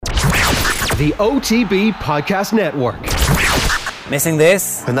the OTB Podcast Network. Missing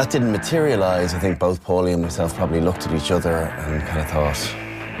this? When that didn't materialise, I think both Paulie and myself probably looked at each other and kind of thought,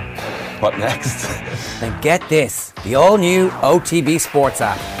 what next? Then get this, the all-new OTB Sports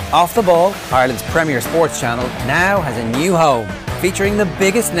app. Off the Ball, Ireland's premier sports channel, now has a new home, featuring the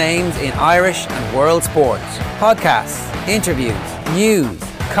biggest names in Irish and world sports. Podcasts, interviews, news,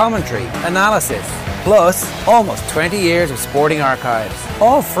 commentary, analysis, plus almost 20 years of sporting archives.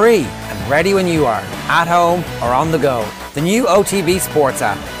 All free and ready when you are, at home or on the go. The new OTB Sports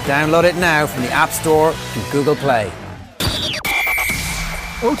app. Download it now from the App Store and Google Play.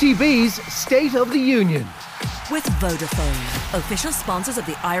 OTB's State of the Union. With Vodafone, official sponsors of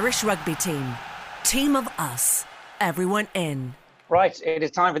the Irish rugby team. Team of us. Everyone in. Right, it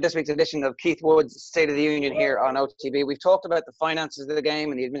is time for this week's edition of Keith Wood's State of the Union here on OTB. We've talked about the finances of the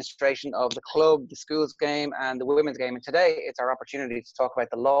game and the administration of the club, the schools game and the women's game. And today it's our opportunity to talk about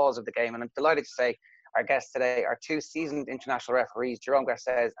the laws of the game. And I'm delighted to say our guests today are two seasoned international referees, Jerome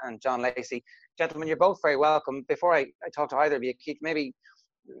Garces and John Lacey. Gentlemen, you're both very welcome. Before I talk to either of you, Keith, maybe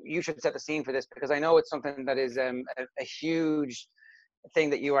you should set the scene for this, because I know it's something that is a huge thing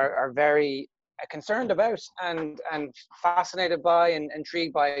that you are very concerned about and fascinated by and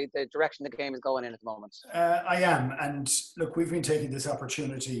intrigued by the direction the game is going in at the moment. I am, and look, we've been taking this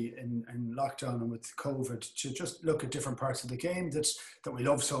opportunity in lockdown and with COVID to just look at different parts of the game that we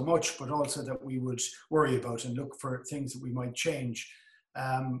love so much, but also that we would worry about and look for things that we might change.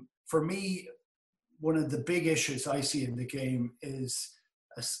 For me, one of the big issues I see in the game is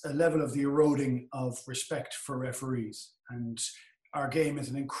a level of the eroding of respect for referees, and our game is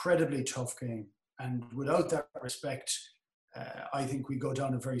an incredibly tough game, and without that respect, I think we go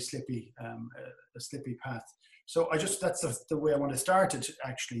down a very slippy path. So that's the way I want to start it.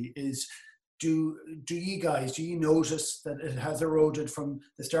 Actually, is do you notice that it has eroded from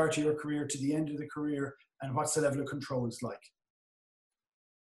the start of your career to the end of the career, and what's the level of control is like?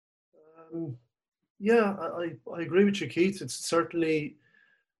 Yeah, I agree with you, Keith. It's certainly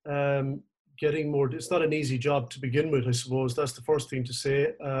getting more. It's not an easy job to begin with, I suppose. That's the first thing to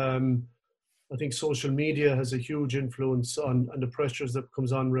say. I think social media has a huge influence on the pressures that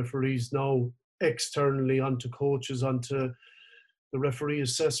comes on referees now, externally, onto coaches, onto the referee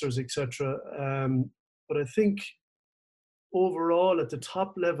assessors, etc. But I think overall, at the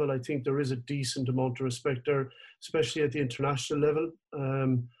top level, I think there is a decent amount of respect there, especially at the international level.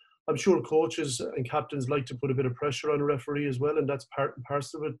 I'm sure coaches and captains like to put a bit of pressure on a referee as well, and that's part and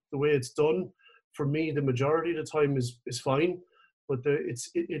parcel of it. The way it's done, for me, the majority of the time is fine, but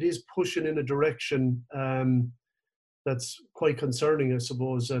it is pushing in a direction that's quite concerning, I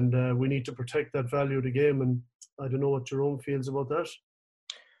suppose, and we need to protect that value of the game. And I don't know what Jerome feels about that.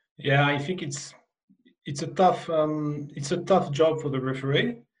 Yeah, I think it's a tough job for the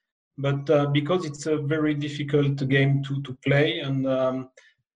referee, but because it's a very difficult game to play, and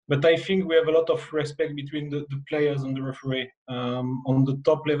but I think we have a lot of respect between the players and the referee. On the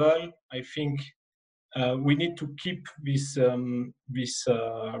top level, I think we need to keep this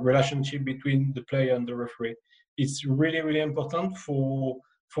relationship between the player and the referee. It's really, really important for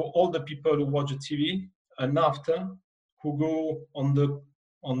all the people who watch the TV and after, who go on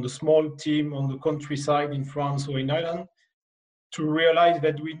the small team on the countryside in France or in Ireland, to realize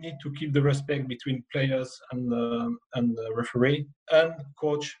that we need to keep the respect between players and the referee, and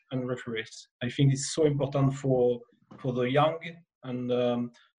coach and referees. I think it's so important for the young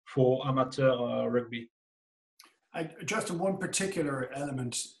and for amateur rugby. Just in one particular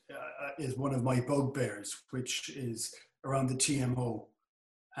element is one of my bugbears, which is around the TMO.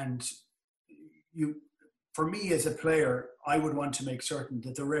 And for me as a player, I would want to make certain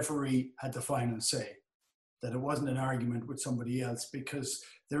that the referee had the final say, that it wasn't an argument with somebody else, because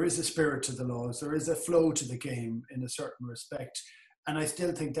there is a spirit to the laws, there is a flow to the game in a certain respect, and I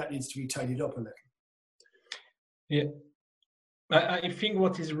still think that needs to be tidied up a little. Yeah, I think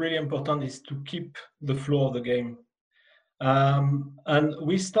what is really important is to keep the flow of the game. And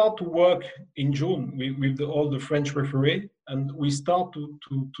we start to work in June with all the French referee, and we start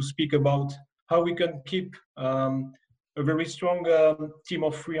to speak about how we can keep a very strong team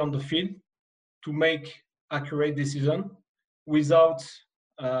of three on the field to make accurate decision without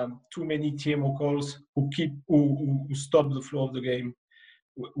too many TMO calls who stop the flow of the game.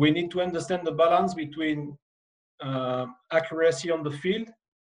 We need to understand the balance between accuracy on the field,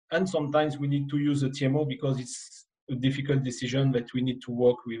 and sometimes we need to use a TMO because it's a difficult decision that we need to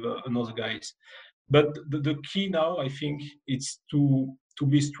work with another guys. But the key now, I think, is to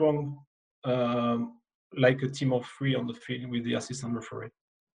be strong like a team of three on the field with the assistant referee.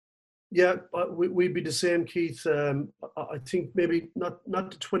 Yeah, we'd be the same, Keith. I think maybe not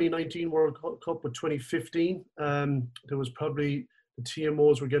the 2019 World Cup, but 2015. There was probably the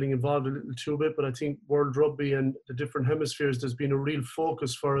TMOs were getting involved a little too bit, but I think World Rugby and the different hemispheres, there's been a real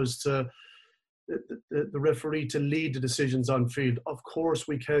focus for us to the referee to lead the decisions on field. Of course,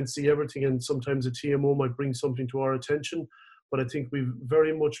 we can't see everything, and sometimes a TMO might bring something to our attention, but I think we've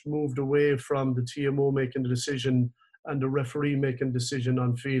very much moved away from the TMO making the decision and the referee making the decision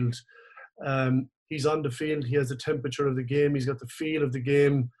on field. He's on the field, he has the temperature of the game, he's got the feel of the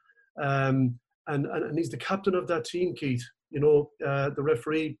game, and he's the captain of that team, Keith. The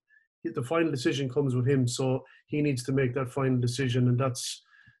referee, the final decision comes with him, so he needs to make that final decision, and that's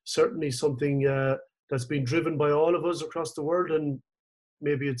certainly something that's been driven by all of us across the world, and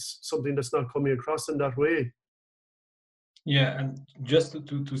maybe it's something that's not coming across in that way. Yeah, and just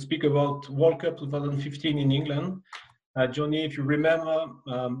to speak about World Cup 2015 in England, Johnny, if you remember,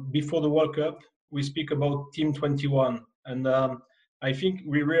 before the World Cup, we speak about Team 21, and I think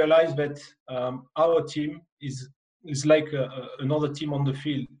we realized that our team is like another team on the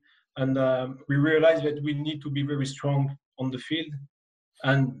field, and we realized that we need to be very strong on the field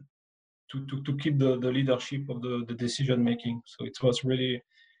and to keep the leadership of the decision making. So it was really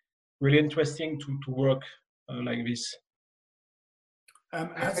interesting to work like this.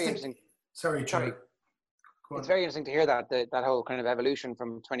 Sorry, Charlie. It's very interesting to hear that whole kind of evolution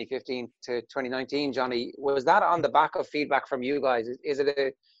from 2015 to 2019, Johnny. Was that on the back of feedback from you guys? Is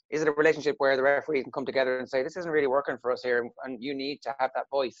it a relationship where the referees can come together and say, this isn't really working for us here, and you need to have that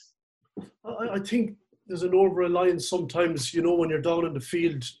voice? I think there's an over-reliance sometimes, when you're down in the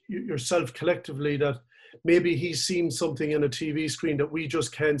field yourself collectively, that maybe he's seen something in a TV screen that we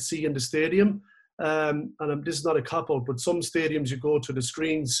just can't see in the stadium. And this is not a cop-out, but some stadiums you go to, the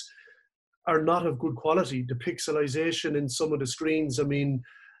screens are not of good quality. The pixelization in some of the screens,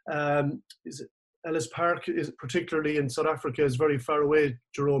 is it Ellis Park, is particularly in South Africa, is very far away,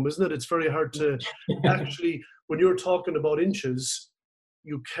 Jerome, isn't it? It's very hard to actually, when you're talking about inches,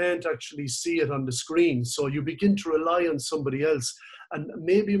 you can't actually see it on the screen. So you begin to rely on somebody else. And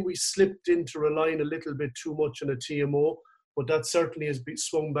maybe we slipped into relying a little bit too much on a TMO, but that certainly has been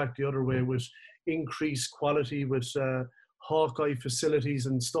swung back the other way with increased quality, with Hawkeye facilities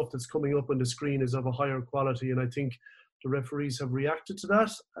and stuff that's coming up on the screen is of a higher quality. And I think the referees have reacted to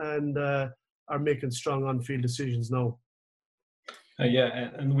that and are making strong on-field decisions now.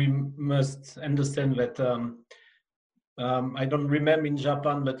 And we must understand that I don't remember in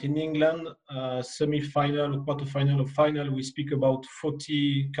Japan, but in England, semi-final, quarter-final, or final, we speak about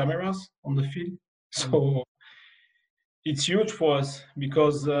 40 cameras on the field. So it's huge for us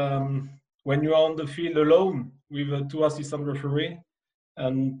because when you are on the field alone with two assistant referee,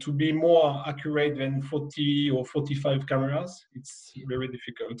 and to be more accurate than 40 or 45 cameras, it's very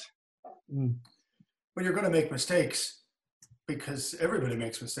difficult. Well, you're going to make mistakes because everybody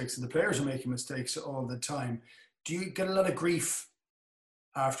makes mistakes and the players are making mistakes all the time. Do you get a lot of grief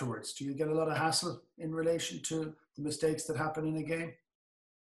afterwards? Do you get a lot of hassle in relation to the mistakes that happen in a game?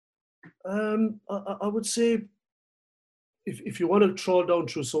 I would say if you want to troll down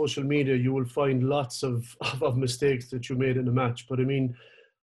through social media, you will find lots of mistakes that you made in a match. But I mean,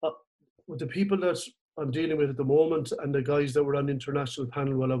 with the people that I'm dealing with at the moment and the guys that were on the international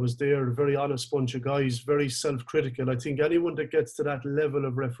panel while I was there, a very honest bunch of guys, very self-critical. I think anyone that gets to that level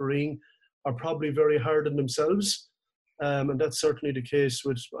of refereeing are probably very hard on themselves. And that's certainly the case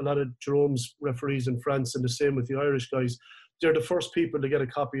with a lot of Jerome's referees in France, and the same with the Irish guys. They're the first people to get a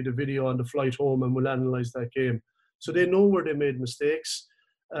copy of the video on the flight home and will analyse that game. So they know where they made mistakes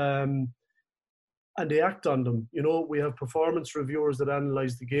and they act on them. We have performance reviewers that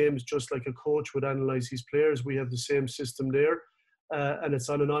analyse the games just like a coach would analyse his players. We have the same system there and it's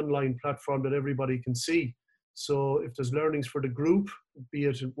on an online platform that everybody can see. So if there's learnings for the group, be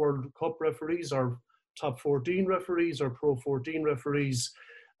it World Cup referees or top 14 referees or Pro 14 referees,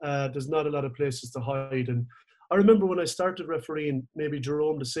 there's not a lot of places to hide. And I remember when I started refereeing, maybe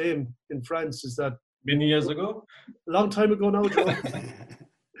Jerome the same in France, is that many years ago? A long time ago now, Jerome.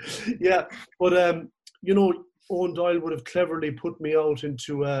 Yeah, but Owen Doyle would have cleverly put me out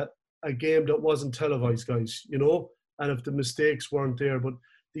into a game that wasn't televised, guys, and if the mistakes weren't there. But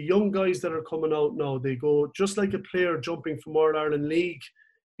the young guys that are coming out now, they go just like a player jumping from All-Ireland League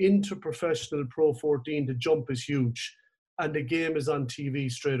into professional Pro 14. The jump is huge and the game is on TV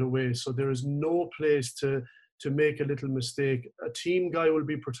straight away. So there is no place to make a little mistake. A team guy will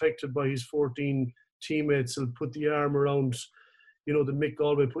be protected by his 14 teammates. He'll put the arm around, the Mick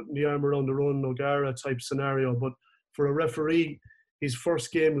Galway putting the arm around the Ronan O'Gara type scenario. But for a referee, his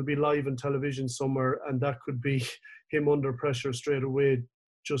first game will be live on television somewhere, and that could be him under pressure straight away,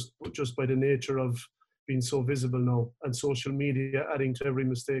 just by the nature of being so visible now, and social media adding to every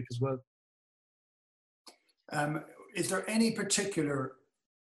mistake as well. Is there any particular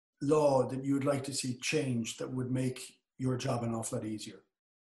law that you would like to see changed that would make your job an awful lot easier?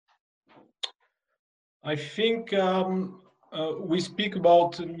 I think we speak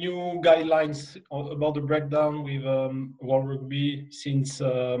about new guidelines about the breakdown with World Rugby since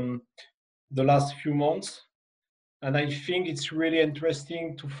the last few months. And I think it's really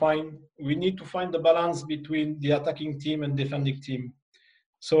interesting we need to find the balance between the attacking team and defending team.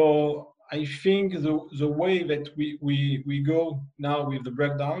 So I think the way that we go now with the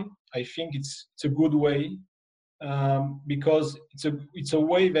breakdown, I think it's a good way, because it's a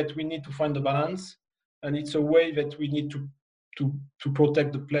way that we need to find the balance, and it's a way that we need to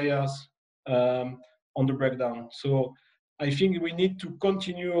protect the players on the breakdown. So I think we need to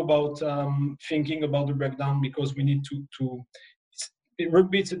continue about thinking about the breakdown, because we need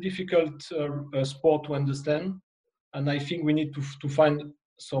rugby is a difficult sport to understand, and I think we need to find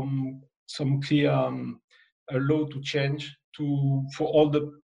some clear law to change for all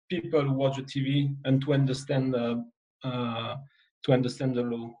the people who watch the TV and to understand the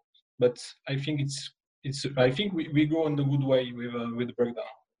law. But I think I think we go in the good way with the breakdown.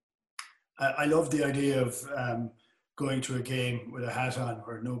 I love the idea of going to a game with a hat on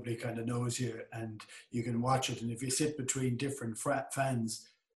where nobody kind of knows you and you can watch it. And if you sit between different fans,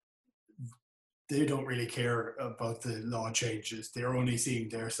 they don't really care about the law changes. They're only seeing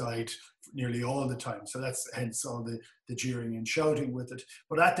their side nearly all the time. So that's hence all the jeering and shouting with it.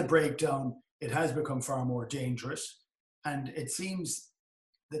 But at the breakdown, it has become far more dangerous. And it seems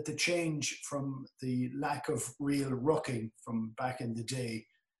that the change from the lack of real rucking from back in the day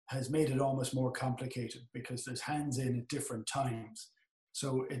has made it almost more complicated, because there's hands in at different times.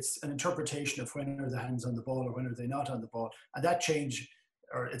 So it's an interpretation of when are the hands on the ball or when are they not on the ball. And that change,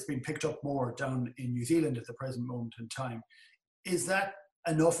 or it's been picked up more down in New Zealand at the present moment in time. Is that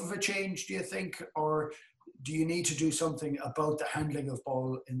enough of a change, do you think? Or do you need to do something about the handling of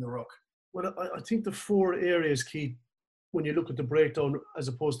ball in the ruck? Well, I think the four areas, Keith, when you look at the breakdown as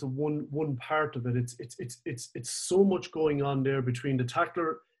opposed to one part of it, it's so much going on there between the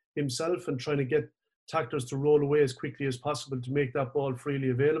tackler himself and trying to get tacklers to roll away as quickly as possible to make that ball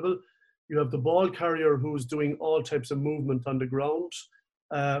freely available. You have the ball carrier who's doing all types of movement on the ground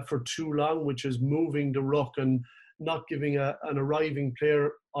for too long, which is moving the ruck and not giving an arriving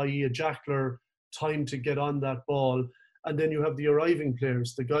player, i.e. a jackler, time to get on that ball. And then you have the arriving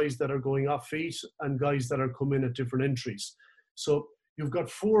players, the guys that are going off feet and guys that are coming at different entries. So you've got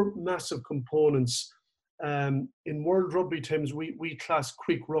four massive components. In World Rugby terms, we class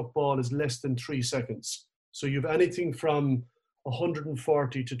quick ruck ball as less than 3 seconds. So you've anything from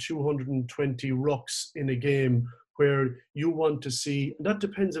 140 to 220 rucks in a game where you want to see, and that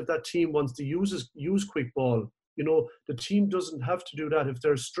depends if that team wants to use quick ball. You know, the team doesn't have to do that. If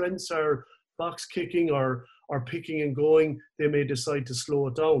their strengths are box kicking or picking and going, they may decide to slow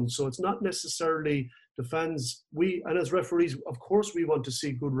it down. So it's not necessarily the fans. And as referees, of course, we want to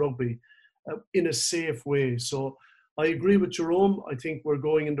see good rugby in a safe way. So I agree with Jerome. I think we're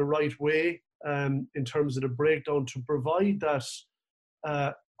going in the right way in terms of the breakdown to provide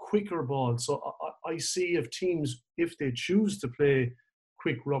that quicker ball. So I see if teams, if they choose to play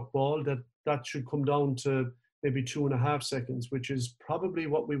quick ruck ball, that should come down to maybe 2.5 seconds, which is probably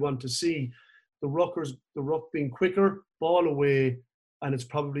what we want to see. The ruck being quicker, ball away, and it's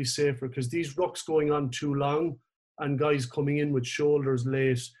probably safer, because these rucks going on too long and guys coming in with shoulders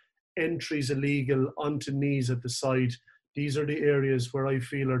late, entries illegal onto knees at the side, these are the areas where I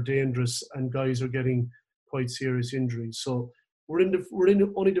feel are dangerous and guys are getting quite serious injuries. So we're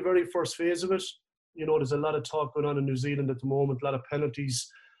in only the very first phase of it. You know, there's a lot of talk going on in New Zealand at the moment, a lot of penalties.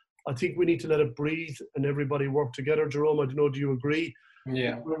 I think we need to let it breathe and everybody work together. Jerome, I don't know, do you agree?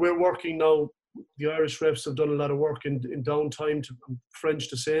 Yeah. We're working now. The Irish refs have done a lot of work in downtime. French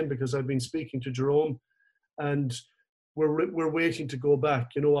the same, because I've been speaking to Jerome, and we're waiting to go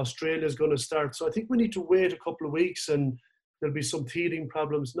back. You know, Australia's going to start. So I think we need to wait a couple of weeks, and there'll be some teething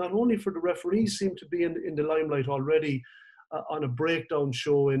problems, not only for the referees seem to be in the limelight already on a breakdown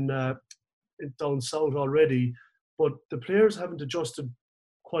show in down south already, but the players haven't adjusted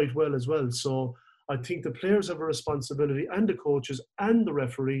quite well as well. So I think the players have a responsibility, and the coaches and the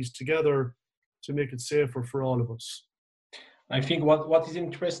referees together, to make it safer for all of us. I think what is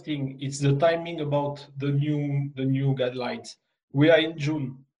interesting is the timing about the new guidelines. We are in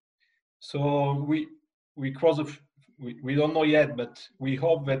June, so we cross we don't know yet, but we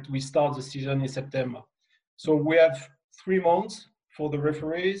hope that we start the season in September. So we have 3 months for the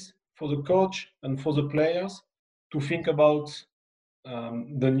referees, for the coach, and for the players to think about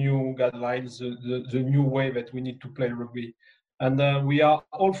the new guidelines, the new way that we need to play rugby. And we are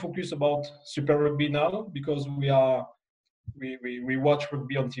all focused about Super Rugby now because we watch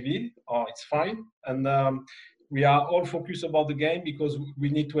rugby on TV, or it's fine. And we are all focused about the game because we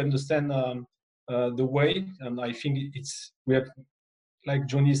need to understand the way. And I think we have, like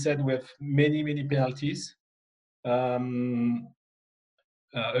Johnny said, we have many penalties against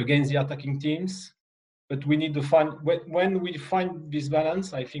the attacking teams. But we need to find, when we find this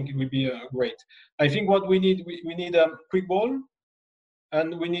balance, I think it will be great. I think what we need a quick ball,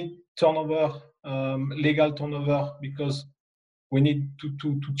 and we need turnover, legal turnover, because we need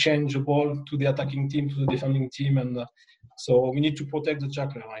to change the ball to the attacking team, to the defending team, and so we need to protect the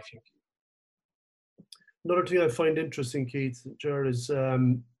tackler, I think. Another thing I find interesting, Keith, Ger, is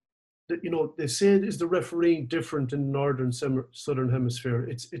that, they say, is the refereeing different in the northern southern hemisphere?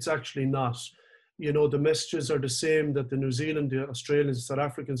 It's actually not. The messages are the same that the New Zealand, the Australians, the South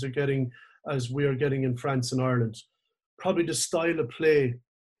Africans are getting as we are getting in France and Ireland. Probably the style of play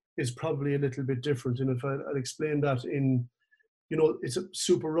is probably a little bit different. And if I'll explain that it's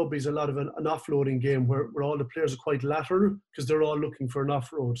Super Rugby is a lot of an offloading game where all the players are quite lateral because they're all looking for an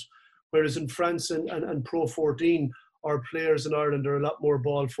offload. Whereas in France and Pro 14, our players in Ireland are a lot more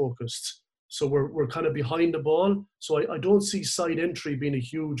ball focused. So we're kind of behind the ball. So I don't see side entry being a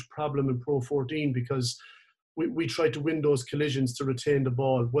huge problem in Pro 14 because we try to win those collisions to retain the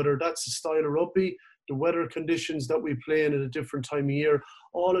ball. Whether that's the style of rugby, the weather conditions that we play in at a different time of year,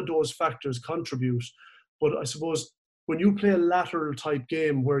 all of those factors contribute. But I suppose when you play a lateral type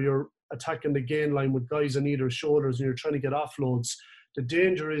game where you're attacking the gain line with guys on either shoulders and you're trying to get offloads, the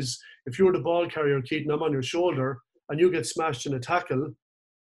danger is if you're the ball carrier, Keith, and I'm on your shoulder and you get smashed in a tackle,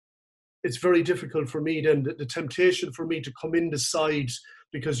 it's very difficult for me then. The temptation for me to come in the side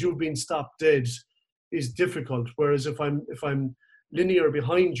because you've been stopped dead is difficult. Whereas if I'm linear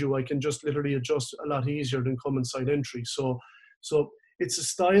behind you, I can just literally adjust a lot easier than come inside entry. So it's a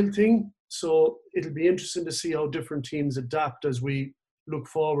style thing. So it'll be interesting to see how different teams adapt as we look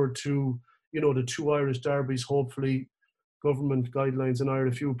forward to, the two Irish derbies, hopefully government guidelines in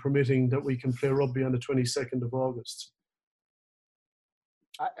Ireland, a few permitting, that we can play rugby on the 22nd of August.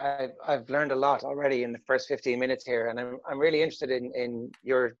 I've learned a lot already in the first 15 minutes here, and I'm really interested in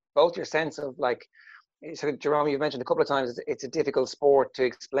your sense of, like, so Jerome, you've mentioned a couple of times it's a difficult sport to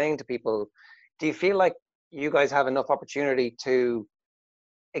explain to people. Do you feel like you guys have enough opportunity to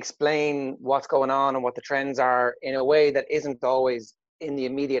explain what's going on and what the trends are in a way that isn't always in the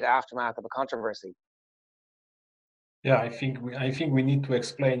immediate aftermath of a controversy? Yeah, I think we need to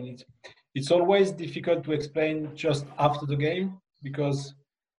explain it. It's always difficult to explain just after the game because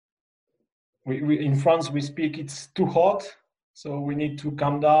we in France we speak it's too hot, so we need to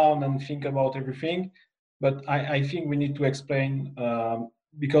calm down and think about everything. But I think we need to explain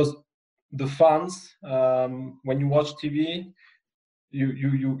because the fans, when you watch TV,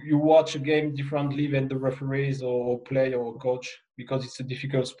 you watch a game differently than the referees or player or coach because it's a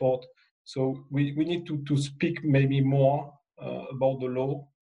difficult sport. So we need to speak maybe more about the law,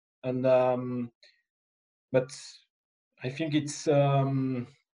 and but I think it's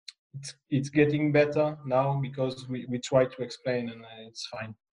getting better now because we try to explain and it's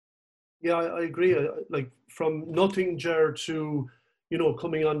fine. Yeah, I agree. Like from nothing, Ger, to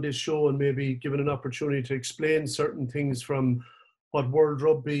coming on this show and maybe given an opportunity to explain certain things from what World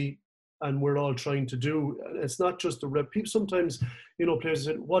Rugby and we're all trying to do. It's not just the ref. People sometimes, players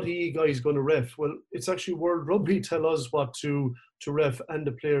say, "What are you guys going to ref?" Well, it's actually World Rugby tell us what to ref, and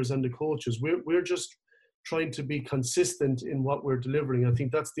the players and the coaches. We're just trying to be consistent in what we're delivering. I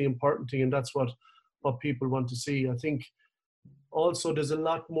think that's the important thing, and that's what people want to see. I think also there's a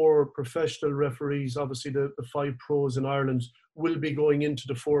lot more professional referees. Obviously, the 5 pros in Ireland will be going into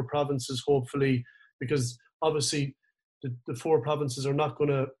the 4 provinces, hopefully, because obviously the 4 provinces are not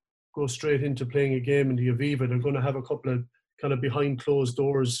going to go straight into playing a game in the Aviva. They're going to have a couple of kind of behind closed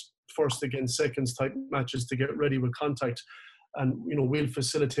doors, first against seconds type matches to get ready with contact. And, we'll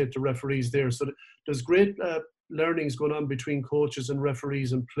facilitate the referees there. So there's great learnings going on between coaches and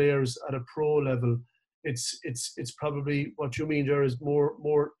referees and players at a pro level. It's probably what you mean, Ger, is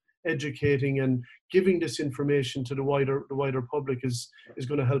more educating and giving this information to the wider public is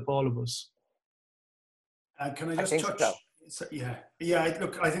going to help all of us. Can I just touch? So, yeah.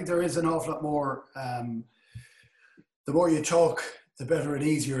 Look, I think there is an awful lot more. The more you talk, the better and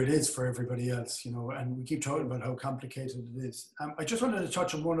easier it is for everybody else, and we keep talking about how complicated it is. I just wanted to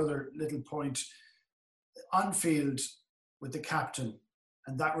touch on one other little point. On field with the captain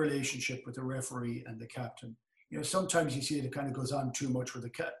and that relationship with the referee and the captain. Sometimes you see it kind of goes on too much where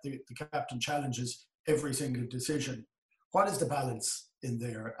the captain challenges every single decision. what is the balance in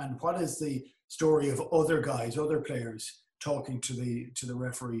there, and what is the story of other guys, other players talking to the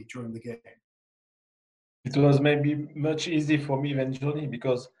referee during the game? It was maybe much easier for me than Johnny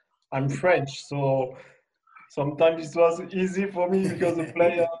because I'm French, so sometimes it was easy for me because the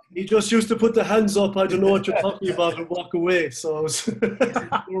player. He just used to put the hands up, I don't know what you're talking about, and walk away. So I was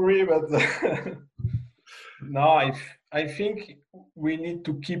sorry, but no, I think we need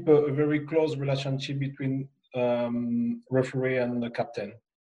to keep a very close relationship between referee and the captain,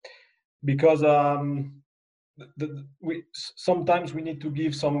 because sometimes we need to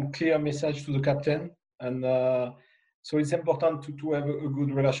give some clear message to the captain, and so it's important to have a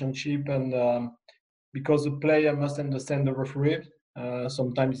good relationship, and because the player must understand the referee.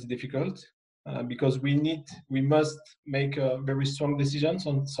 Sometimes it's difficult because we must make very strong decisions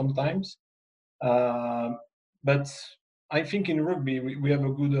sometimes. But I think in rugby we have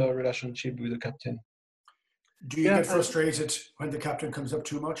a good relationship with the captain. Do you get frustrated when the captain comes up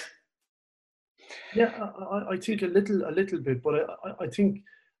too much? Yeah, I think a little bit, but I think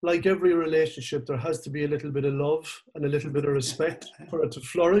like every relationship, there has to be a little bit of love and a little bit of respect for it to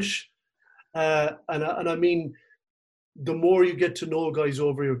flourish. And I mean, the more you get to know guys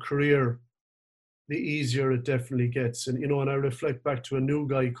over your career, the easier it definitely gets. And, and I reflect back to a new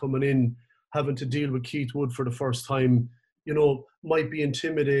guy coming in, having to deal with Keith Wood for the first time, might be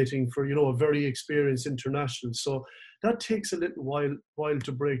intimidating for, a very experienced international. So that takes a little while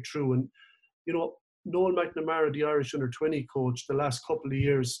to break through. And, Noel McNamara, the Irish under-20 coach, the last couple of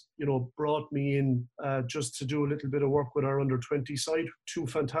years, brought me in just to do a little bit of work with our under-20 side. 2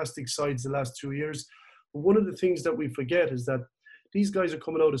 fantastic sides the last 2 years. But one of the things that we forget is that these guys are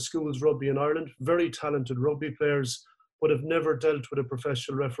coming out of schools rugby in Ireland, very talented rugby players, but have never dealt with a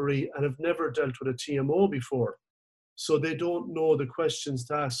professional referee and have never dealt with a TMO before. So they don't know the questions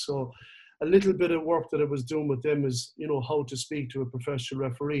to ask. So a little bit of work that I was doing with them is, how to speak to a professional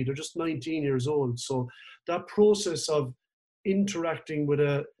referee. They're just 19 years old. So that process of interacting with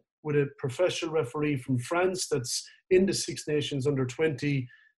a professional referee from France that's in the Six Nations under-20,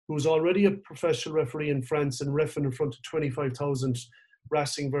 who's already a professional referee in France and reffing in front of 25,000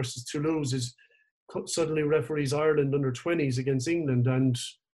 Racing versus Toulouse, is suddenly referees Ireland under-20s against England, and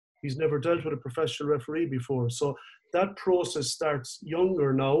he's never dealt with a professional referee before. So that process starts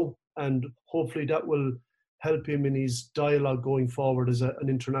younger now, and hopefully that will help him in his dialogue going forward as an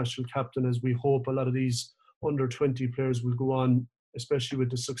international captain, as we hope a lot of these under-20 players will go on, especially with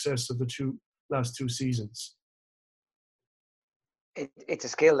the success of the last two seasons. It's a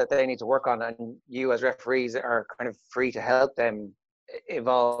skill that they need to work on, and you as referees are kind of free to help them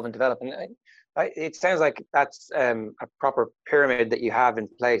evolve and develop. And it sounds like that's a proper pyramid that you have in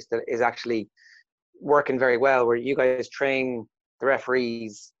place that is actually working very well, where you guys train the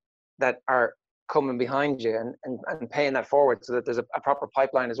referees that are coming behind you and paying that forward so that there's a proper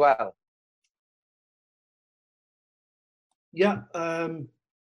pipeline as well. Yeah,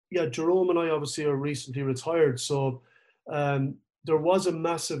 Jerome and I obviously are recently retired, so there was a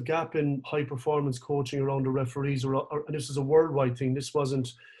massive gap in high performance coaching around the referees, and this is a worldwide thing. This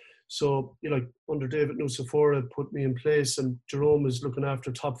wasn't, so like under David Nusafora put me in place, and Jerome is looking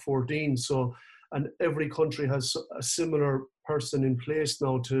after top 14. So, and every country has a similar person in place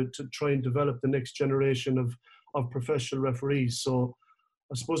now to try and develop the next generation of professional referees. So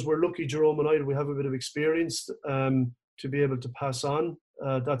I suppose we're lucky, Jerome and I, we have a bit of experience to be able to pass on.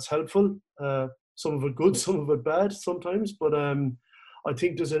 That's helpful. Some of it good, some of it bad sometimes. But I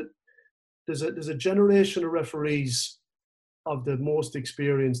think there's a generation of referees of the most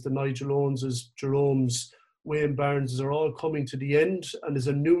experienced, the Nigel Owens's, Jerome's, Wayne Barnes's are all coming to the end, and there's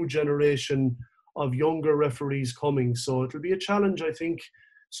a new generation of younger referees coming. So it'll be a challenge, I think.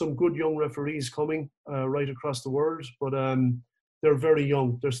 Some good young referees coming right across the world, but they're very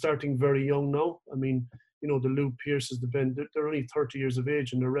young. They're starting very young now. I mean, the Luke Pierces, the Ben, they're only 30 years of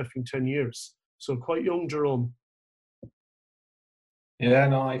age and they're reffing 10 years. So quite young, Jerome. Yeah,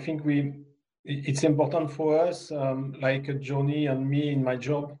 no, I think it's important for us, like Johnny and me in my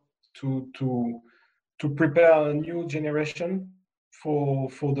job, to prepare a new generation for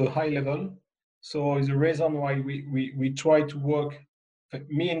the high level. So it's the reason why we try to work.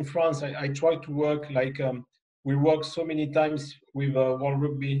 Me in France, I try to work like we work so many times with World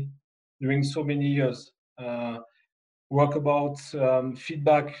Rugby during so many years. Work about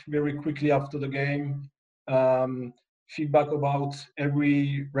feedback very quickly after the game, feedback about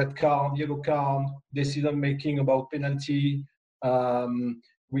every red card, yellow card, decision making about penalty.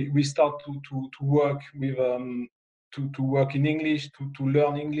 We start to work with to work in English, to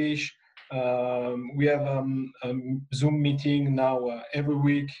learn English. We have a Zoom meeting now every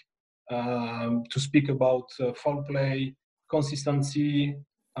week to speak about foul play, consistency,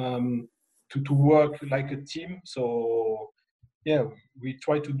 to work like a team. So yeah, we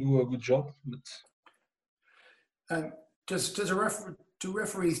try to do a good job. But do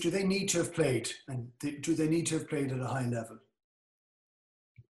referees, do they need to have played, and do they need to have played at a high level?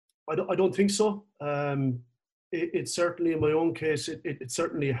 I don't think so. It certainly, in my own case, it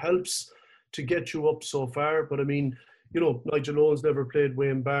certainly helps to get you up so far. But I mean, Nigel Owens never played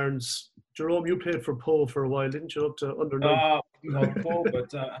Wayne Barnes. Jerome, you played for Poe for a while, didn't you? Up to under 9. Not Poe,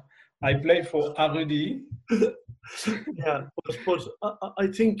 but I played for Arudi. Yeah, but I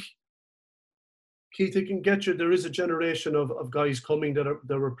think, Keith, it can get you. There is a generation of guys coming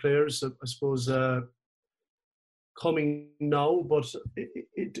that were players, I suppose, coming now, but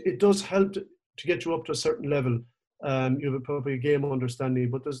it does help to get you up to a certain level. You have probably a game understanding,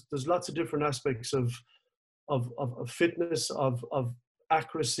 but there's lots of different aspects of fitness, of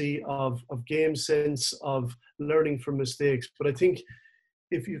accuracy, of game sense, of learning from mistakes. But I think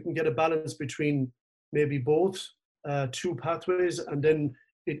if you can get a balance between maybe both, two pathways, and then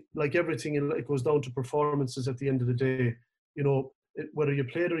it, like everything, it goes down to performances at the end of the day. Whether you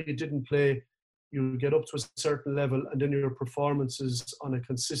played or you didn't play, you get up to a certain level, and then your performances on a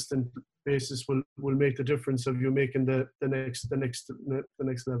consistent basis will make the difference of you making the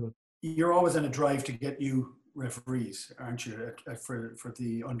next level. You're always in a drive to get new referees, aren't you, for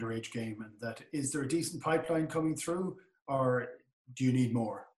the underage game? And that, is there a decent pipeline coming through, or do you need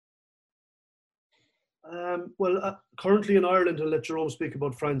more? Currently in Ireland, I'll let Jerome speak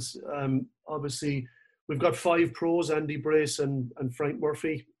about France. Obviously, we've got 5 pros: Andy Brace and Frank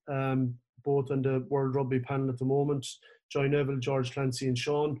Murphy, both on the World Rugby panel at the moment. Joy Neville, George Clancy and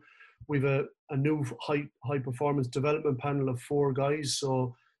Sean. We've a new high performance development panel of 4 guys,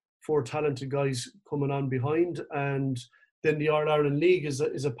 so 4 talented guys coming on behind. And then the All-Ireland League is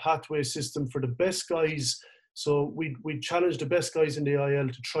a pathway system for the best guys. So we challenge the best guys in the IL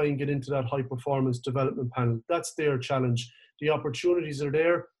to try and get into that high performance development panel. That's their challenge. The opportunities are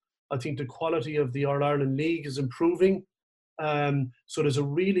there. I think the quality of the All-Ireland League is improving. So there's a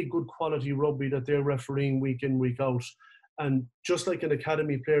really good quality rugby that they're refereeing week in, week out. And just like an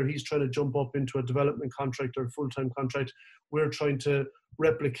academy player, he's trying to jump up into a development contract or a full-time contract. We're trying to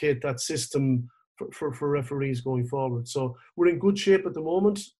replicate that system for referees going forward. So we're in good shape at the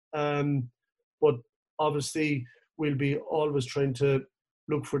moment. But obviously, we'll be always trying to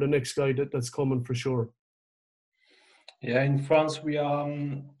look for the next guy that's coming for sure. Yeah, in France, we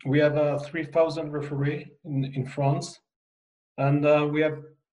have a 3,000 referee in France. And we have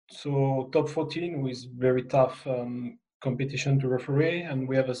top 14 with very tough competition to referee, and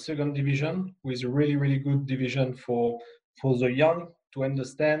we have a second division with a really, really good division for the young to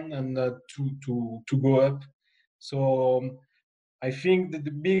understand and to go up. So I think that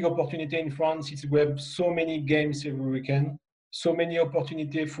the big opportunity in France is we have so many games every weekend, so many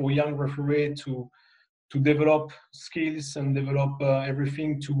opportunities for young referee to develop skills and develop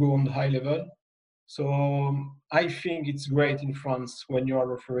everything to go on the high level. So I think it's great in France when you are a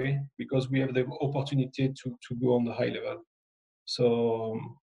referee, because we have the opportunity to go on the high level. So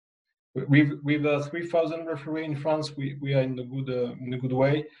with 3,000 referee in France, we are in a good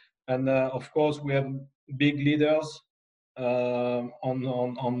way. And of course, we have big leaders on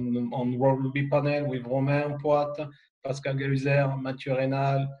World Rugby panel with Romain Poit, Pascal Galuzer, Mathieu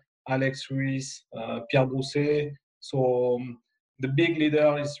Reynal, Alex Ruiz, Pierre Brousset. So the big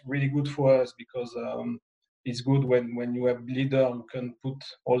leader is really good for us, because it's good when you have leader who can put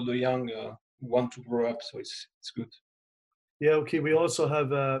all the young want to grow up. So it's good. Yeah, okay. We also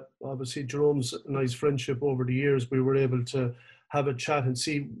have obviously Jerome's nice friendship over the years. We were able to have a chat and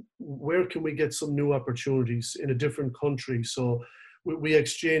see where can we get some new opportunities in a different country. So we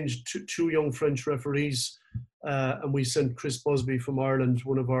exchanged two young French referees, and we sent Chris Busby from Ireland,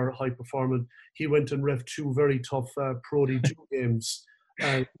 one of our high performing. He went and ref 2 very tough Pro D2 games.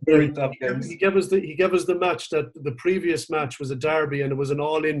 Very tough games. He gave us the match that the previous match was a derby, and it was an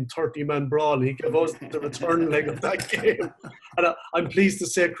all-in 30-man brawl. He gave us the return leg of that game, and I'm pleased to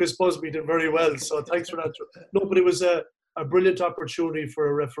say Chris Busby did very well. So thanks for that. No, but it was a brilliant opportunity for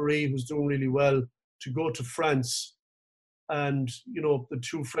a referee who's doing really well to go to France. And, the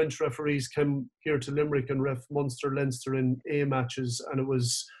 2 French referees came here to Limerick and ref Munster, Leinster in A matches. And it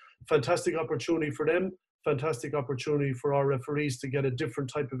was a fantastic opportunity for them, fantastic opportunity for our referees to get a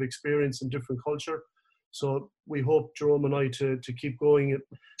different type of experience and different culture. So we hope, Jerome and I, to keep going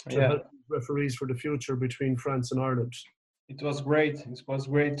to help referees for the future between France and Ireland. It was great. It was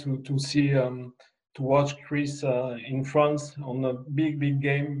great to see, to watch Chris in France on a big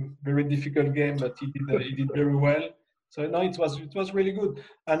game, very difficult game, but he did very well. So no, it was really good.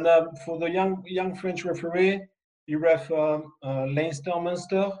 And for the young French referee, he ref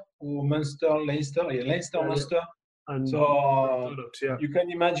Leinster-Munster or Munster-Leinster, Leinster-Munster. And So yeah. you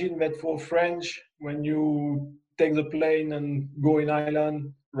can imagine that for French, when you take the plane and go in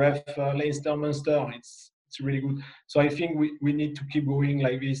Ireland, ref Leinster-Munster, it's really good. So I think we need to keep going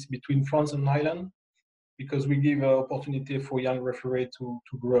like this between France and Ireland, because we give an opportunity for young referee to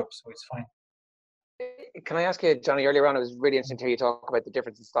grow up, so it's fine. Can I ask you, Johnny, earlier on, it was really interesting to hear you talk about the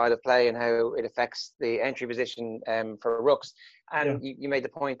difference in style of play and how it affects the entry position for rucks. And you made the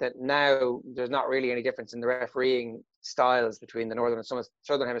point that now there's not really any difference in the refereeing styles between the Northern and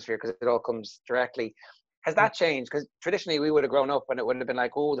Southern Hemisphere, because it all comes directly. Has that changed? Because traditionally we would have grown up and it would have been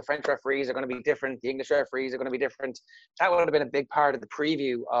like, oh, the French referees are going to be different, the English referees are going to be different. That would have been a big part of the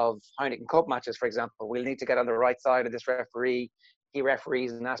preview of Heineken Cup matches, for example. We'll need to get on the right side of this referee. He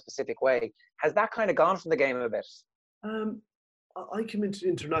referees in that specific way. Has that kind of gone from the game a bit? I came into the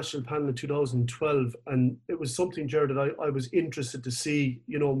international panel in 2012, and it was something, Ger, that I was interested to see.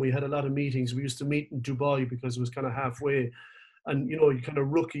 You know, we had a lot of meetings. We used to meet in Dubai because it was kind of halfway. And, you know, you kind of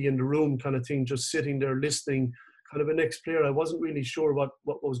rookie in the room kind of thing, just sitting there listening, kind of an ex-player. I wasn't really sure what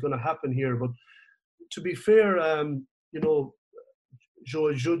was going to happen here. But to be fair, you know,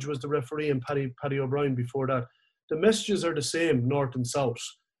 Joe Judge was the referee and Paddy O'Brien before that. The messages are the same, north and south.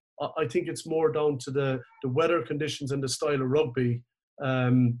 I think it's more down to the weather conditions and the style of rugby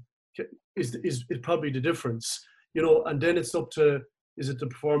is probably the difference. You know, and then it's up to, is it the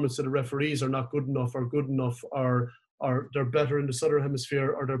performance of the referees are not good enough or good enough, or they're better in the Southern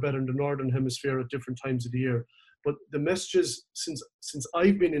Hemisphere or they're better in the Northern Hemisphere at different times of the year. But the messages since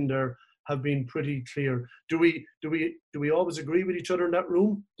I've been in there have been pretty clear. Do we always agree with each other in that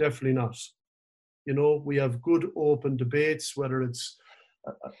room? Definitely not. You know, we have good open debates, whether it's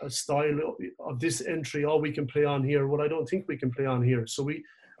a style of this entry, all we can play on here, what I don't think we can play on here. So we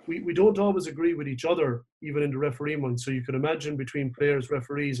don't always agree with each other, even in the referee mind. So you could imagine between players,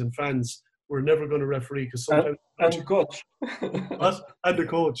 referees and fans, we're never going to referee because sometimes and coach and the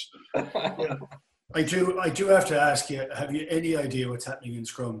coach. Yeah. I do have to ask you, have you any idea what's happening in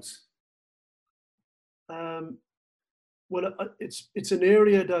scrums? Well, it's an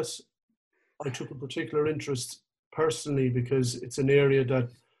area that I took a particular interest personally, because it's an area that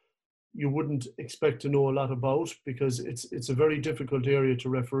you wouldn't expect to know a lot about, because it's a very difficult area to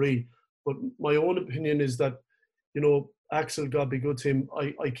referee. But my own opinion is that, you know, Axel, God be good to him,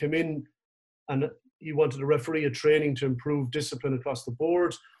 I came in and he wanted to referee a training to improve discipline across the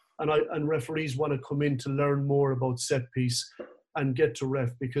board, and referees want to come in to learn more about set piece and get to ref,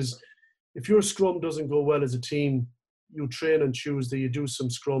 because if your scrum doesn't go well as a team, you train on Tuesday, you do some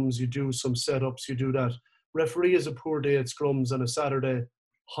scrums, you do some setups, you do that. Referee has a poor day at scrums on a Saturday.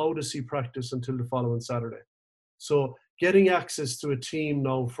 How does he practice until the following Saturday? So getting access to a team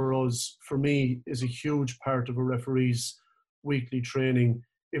now for us, for me, is a huge part of a referee's weekly training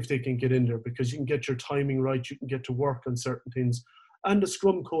if they can get in there, because you can get your timing right, you can get to work on certain things. And the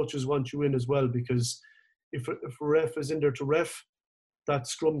scrum coaches want you in as well, because if a ref is in there to ref, that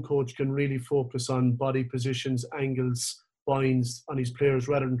scrum coach can really focus on body positions, angles, binds on his players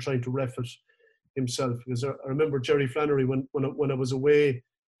rather than trying to ref it himself. Because I remember Jerry Flannery, when I was away,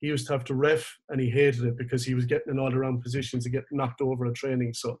 he used to have to ref and he hated it because he was getting in all the wrong positions and getting knocked over at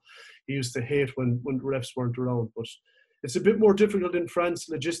training. So he used to hate when refs weren't around. But it's a bit more difficult in France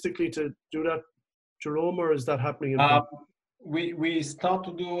logistically to do that, Jerome, or is that happening in France? We start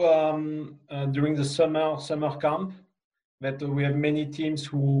to do during the summer camp, that we have many teams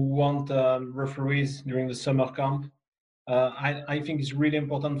who want referees during the summer camp. I think it's really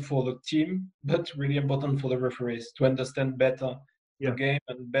important for the team, but really important for the referees to understand better the game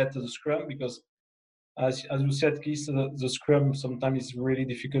and better the scrum, because as you said, Keith, the scrum sometimes is really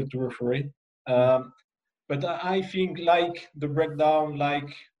difficult to referee. But I think, like the breakdown,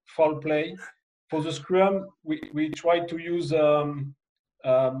 like foul play, for the scrum, we try to use some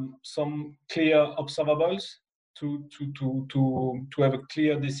clear observables to have a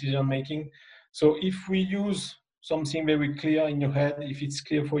clear decision making. So if we use something very clear in your head, if it's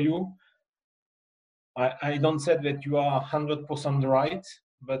clear for you, I don't say that you are 100% right,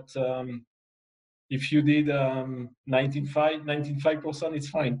 but if you did 95%, it's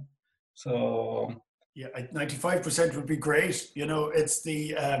fine. So yeah, 95% would be great. You know, it's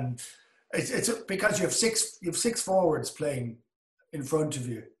the it's because you have six forwards playing in front of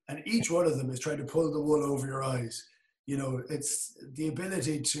you, and each one of them is trying to pull the wool over your eyes. You know, it's the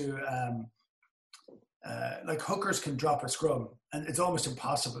ability to like hookers can drop a scrum, and it's almost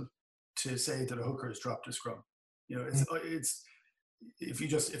impossible to say that a hooker has dropped a scrum. You know, if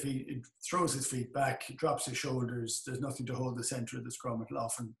he throws his feet back, drops his shoulders, there's nothing to hold the centre of the scrum. It'll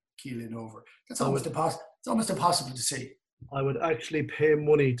often keel in over. It's almost impossible to see. I would actually pay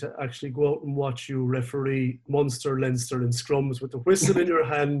money to actually go out and watch you referee Munster, Leinster in scrums with the whistle in your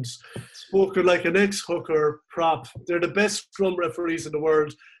hand, spoken like an ex-hooker prop. They're the best scrum referees in the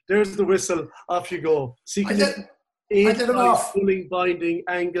world. There's the whistle, off you go. Seeking pulling, binding,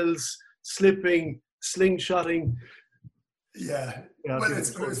 angles, slipping, slingshotting. Yeah, well, it's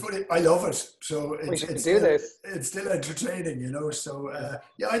funny. I love it. So it's still entertaining, you know. So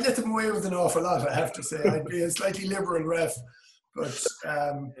I let them away with an awful lot. I have to say, I'd be a slightly liberal ref, but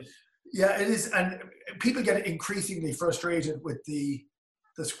it is. And people get increasingly frustrated with the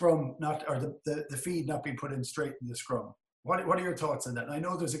scrum the feed not being put in straight in the scrum. What are your thoughts on that? And I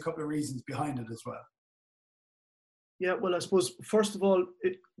know there's a couple of reasons behind it as well. Yeah, well, I suppose, first of all,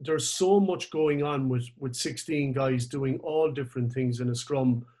 there's so much going on with 16 guys doing all different things in a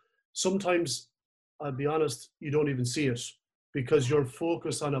scrum. Sometimes, I'll be honest, you don't even see it because you're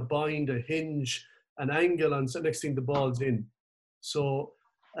focused on a bind, a hinge, an angle, and so next thing the ball's in. So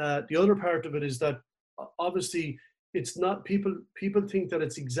the other part of it is that obviously it's not, people think that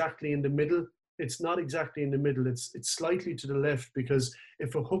it's exactly in the middle. It's not exactly in the middle. It's slightly to the left, because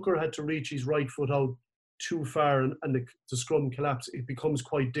if a hooker had to reach his right foot out too far and the scrum collapse, it becomes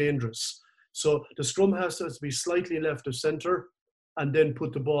quite dangerous. So the scrum has to be slightly left of centre and then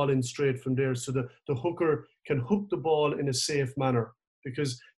put the ball in straight from there, so the hooker can hook the ball in a safe manner.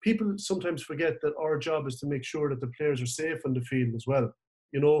 Because people sometimes forget that our job is to make sure that the players are safe on the field as well.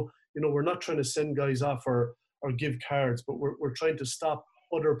 You know, we're not trying to send guys off or give cards, but we're trying to stop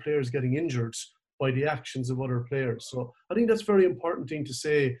other players getting injured by the actions of other players. So I think that's a very important thing to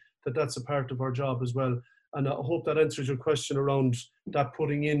say, that that's a part of our job as well. And I hope that answers your question around that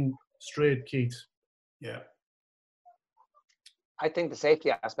putting in straight, Keith. Yeah. I think the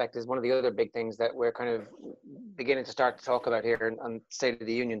safety aspect is one of the other big things that we're kind of beginning to start to talk about here on State of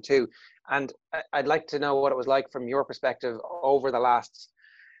the Union too. And I'd like to know what it was like from your perspective over the last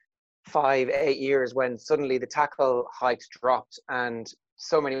 5-8 years, when suddenly the tackle height dropped and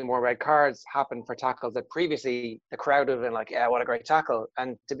so many more red cards happened for tackles that previously the crowd would have been like, yeah, what a great tackle.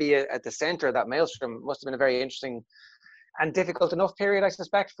 And to be at the centre of that maelstrom must have been a very interesting and difficult enough period, I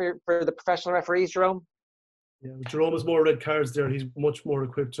suspect, for the professional referees, Jerome. Yeah, Jerome has more red cards there. He's much more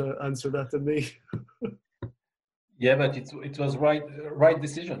equipped to answer that than me. Yeah, but it was right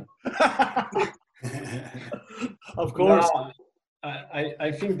decision. Of course. No,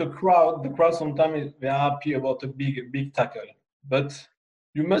 I think the crowd sometimes they're happy about a big tackle, but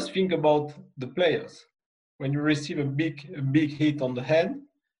you must think about the players. When you receive a big hit on the head,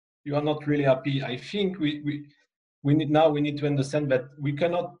 you are not really happy. I think we need to understand that we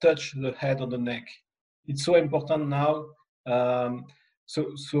cannot touch the head or the neck. It's so important now.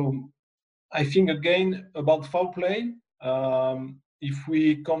 So I think again about foul play. If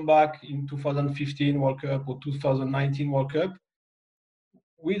we come back in 2015 World Cup or 2019 World Cup,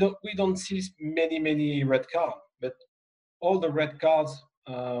 we don't see many red cards, but all the red cards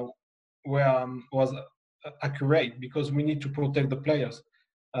was accurate, because we need to protect the players.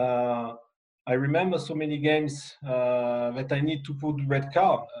 I remember so many games that I need to put red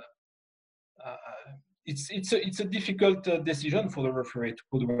card. It's a difficult decision for the referee to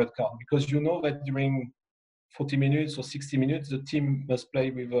put a red card, because you know that during 40 minutes or 60 minutes the team must play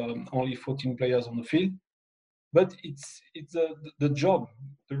with only 14 players on the field. But it's the job.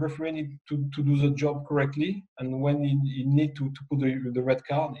 The referee needs to do the job correctly, and when he need to put the red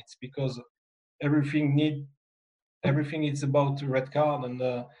card, it's because everything is about the red card, and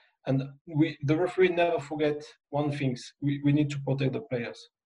the referee never forget one thing: we need to protect the players.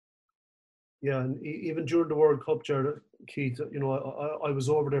 Yeah, and even during the World Cup, Ger, Keith, I was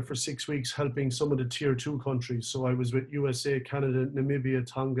over there for 6 weeks helping some of the Tier 2 countries. So I was with USA, Canada, Namibia,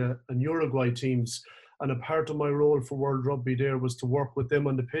 Tonga, and Uruguay teams. And a part of my role for World Rugby there was to work with them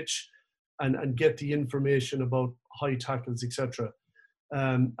on the pitch and get the information about high tackles, etc.,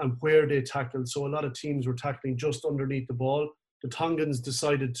 and where they tackled. So a lot of teams were tackling just underneath the ball. The Tongans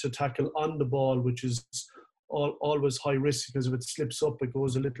decided to tackle on the ball, which is always high risk, because if it slips up, it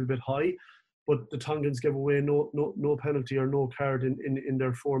goes a little bit high. But the Tongans gave away no penalty or no card in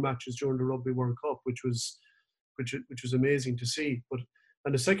their 4 matches during the Rugby World Cup, which was amazing to see.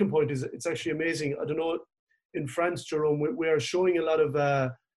 And the second point is, it's actually amazing. I don't know, in France, Jerome, we are showing a lot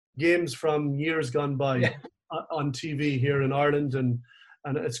of games from years gone by on TV here in Ireland, and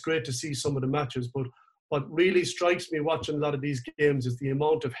it's great to see some of the matches. But what really strikes me watching a lot of these games is the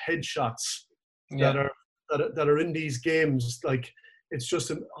amount of headshots that are in these games. Like, it's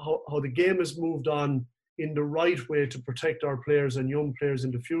just how the game has moved on in the right way to protect our players and young players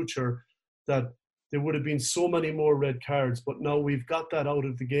in the future, that there would have been so many more red cards. But now we've got that out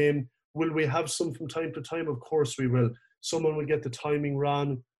of the game. Will we have some from time to time? Of course we will. Someone will get the timing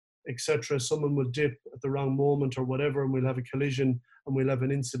wrong, etc. Someone will dip at the wrong moment or whatever, and we'll have a collision and we'll have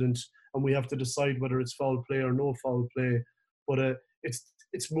an incident, and we have to decide whether it's foul play or no foul play. But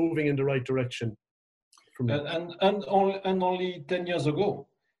it's moving in the right direction. And only 10 years ago,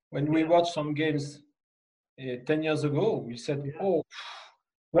 when we watched some games 10 years ago, we said, oh,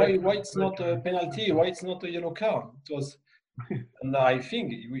 why it's not a penalty? Why it's not a yellow card? It was, and I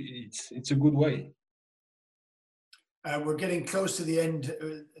think it's a good way. We're getting close to the end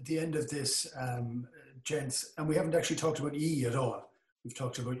of this, gents, and we haven't actually talked about E at all. We've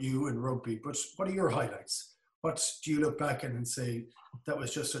talked about you and rugby, but what are your highlights? What do you look back at and say, that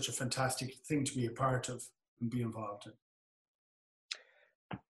was just such a fantastic thing to be a part of and be involved in?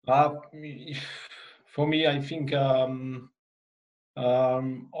 For me, I think,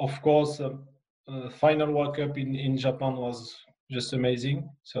 of course, final World Cup in Japan was just amazing.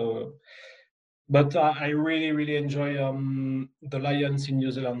 So, but I really, really enjoy the Lions in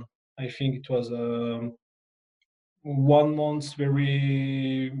New Zealand. I think it was 1 month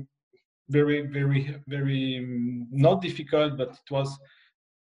very, very, very, very not difficult, but it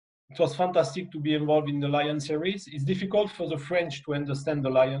was fantastic to be involved in the Lions series. It's difficult for the French to understand the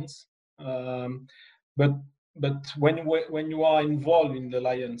Lions, but when you are involved in the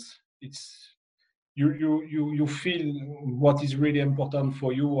Lions, it's you feel what is really important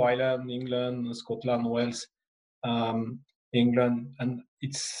for you: Ireland, England, Scotland, Wales, England, and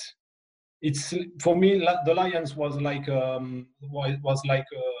it's for me the Lions was like a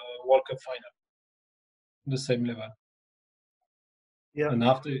World Cup final, the same level. Yeah, and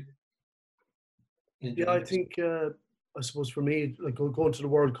after. Yeah, I think I suppose for me, like going to the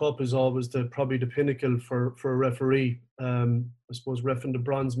World Cup is always probably the pinnacle for a referee. I suppose reffing the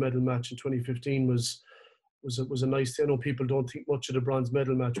bronze medal match in 2015 was a nice thing. I know people don't think much of the bronze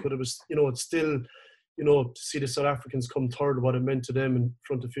medal match, but it was, it's still, to see the South Africans come third, what it meant to them in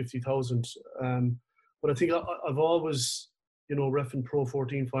front of 50,000. But I think I've always, reffing Pro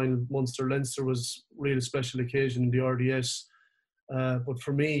 14 final, Munster-Leinster was really a special occasion in the RDS. But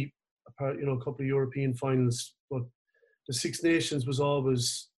for me, a couple of European finals, but the Six Nations was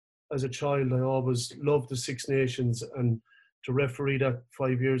always, as a child, I always loved the Six Nations, and to referee that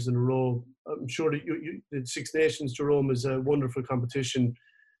 5 years in a row. I'm sure that the Six Nations, Jerome, is a wonderful competition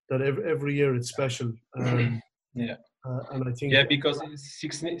that every year it's special. Yeah. And I think because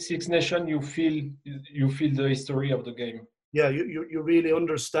Six Nations, you feel the history of the game. Yeah, you really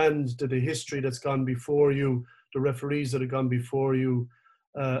understand the history that's gone before you, the referees that have gone before you.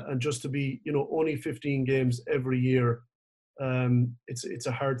 And just to be, only 15 games every year, it's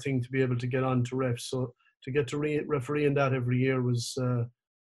a hard thing to be able to get on to refs. So to get to refereeing that every year was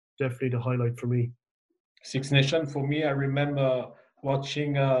definitely the highlight for me. Six Nations for me, I remember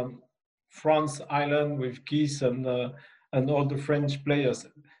watching France, Ireland with Keith and all the French players.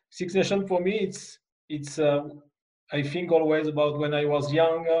 Six Nations for me, it's I think always about when I was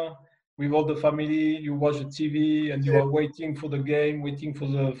younger. With all the family, you watch the TV and you are waiting for the game, waiting for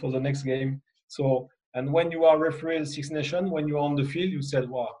the next game. So, and when you are refereeing Six Nations, when you are on the field, you said,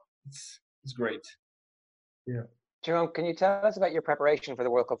 "Wow, it's great." Yeah. Jerome, can you tell us about your preparation for the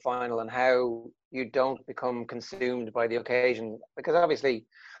World Cup final and how you don't become consumed by the occasion? Because obviously,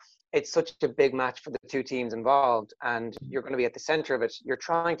 it's such a big match for the two teams involved, and you're going to be at the center of it. You're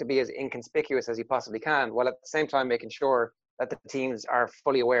trying to be as inconspicuous as you possibly can, while at the same time making sure that the teams are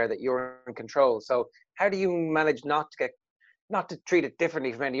fully aware that you're in control. So how do you manage not to treat it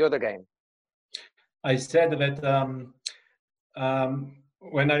differently from any other game? I said that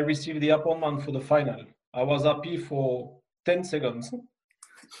when I received the appointment for the final, I was happy for 10 seconds.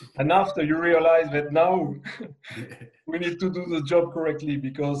 And after you realize that now we need to do the job correctly,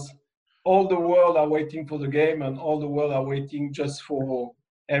 because all the world are waiting for the game and all the world are waiting just for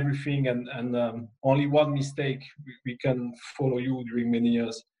everything, and only one mistake we can follow you during many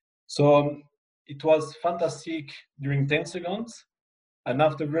years. So it was fantastic during 10 seconds, and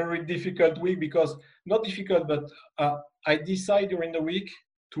after a very difficult week, because not difficult, but I decided during the week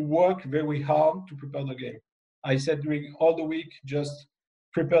to work very hard to prepare the game. I said during all the week, just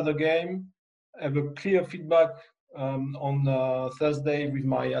prepare the game, have a clear feedback on Thursday with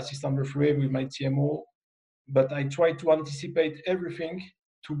my assistant referee, with my TMO, but I try to anticipate everything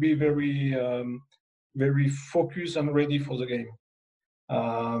to be very, very focused and ready for the game.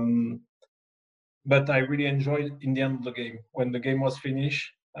 But I really enjoyed in the end of the game. When the game was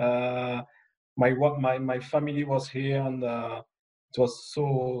finished, my family was here, and it was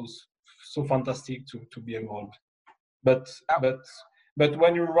so fantastic to be involved. But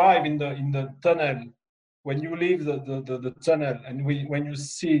when you arrive in the tunnel, when you leave the tunnel, and when you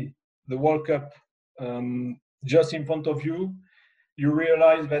see the World Cup just in front of you, you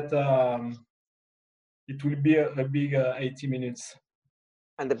realize that it will be a big 80 minutes.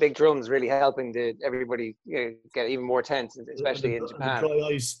 And the big drums really helping everybody get even more tense, especially in Japan.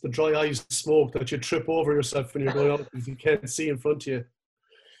 The dry ice smoke that you trip over yourself when you're going out because you can't see in front of you.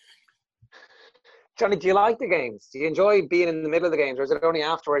 Johnny, do you like the games? Do you enjoy being in the middle of the games, or is it only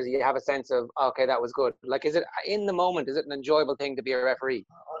afterwards you have a sense of, okay, that was good? Like, is it in the moment? Is it an enjoyable thing to be a referee?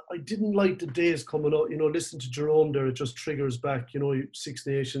 I didn't like the days coming up. Listen to Jerome there. It just triggers back, Six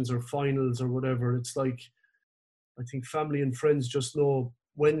Nations or finals or whatever. It's like, I think family and friends just know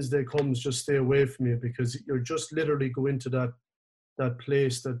Wednesday comes, just stay away from you, because you're just literally go into that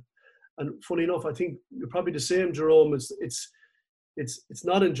place that, and funny enough, I think you're probably the same, Jerome. It's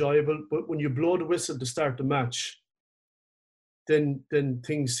not enjoyable, but when you blow the whistle to start the match, then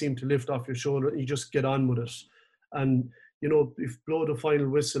things seem to lift off your shoulder and you just get on with it. And if blow the final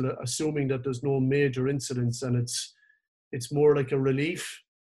whistle, assuming that there's no major incidents, and it's more like a relief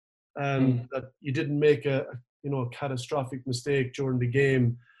that you didn't make a catastrophic mistake during the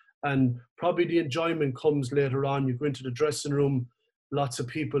game. And probably the enjoyment comes later on. You go into the dressing room, lots of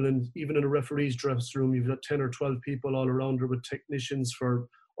people, and even in a referee's dressing room, you've got 10 or 12 people all around her with technicians for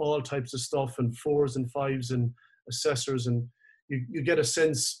all types of stuff, and 4s and 5s and assessors. And you get a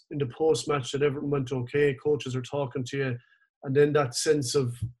sense in the post-match that everything went okay, coaches are talking to you, and then that sense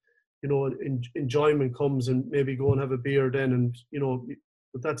of, enjoyment comes, and maybe go and have a beer then. And,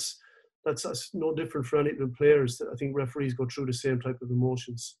 but that's no different for any of the players. I think referees go through the same type of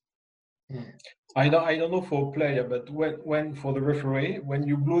emotions. I don't know for a player, but when for the referee, when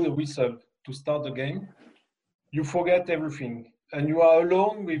you blow the whistle to start the game, you forget everything, and you are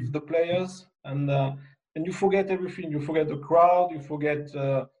alone with the players, and you forget everything. You forget the crowd, you forget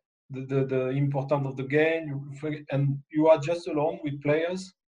the importance of the game, and you are just alone with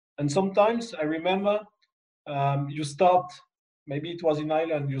players. And sometimes I remember you start. Maybe it was in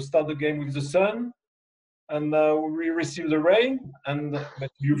Ireland. You start the game with the sun, and we receive the rain,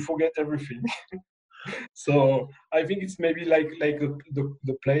 but you forget everything. So I think it's maybe like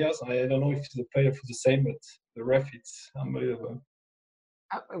the players. I don't know if the player for the same, but the ref, it's unbelievable.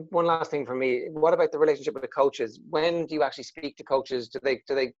 One last thing for me. What about the relationship with the coaches? When do you actually speak to coaches? Do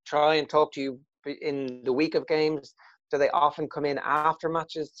they try and talk to you in the week of games? Do they often come in after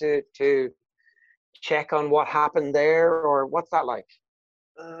matches to check on what happened there, or what's that like?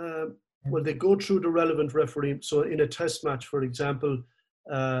 Well, they go through the relevant referee. So in a test match, for example,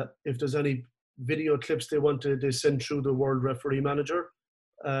 if there's any video clips they send through the world referee manager,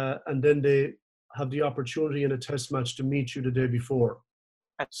 and then they have the opportunity in a test match to meet you the day before.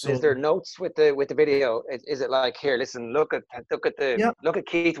 So, is there notes with the video? Is it like, here, listen, look at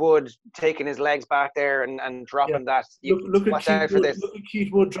Keith Wood taking his legs back there and dropping that. Look at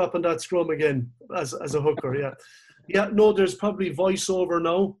Keith Wood dropping that scrum again as a hooker. Yeah. No, there's probably voiceover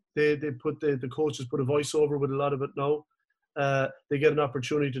now. They put the coaches put a voiceover with a lot of it now. They get an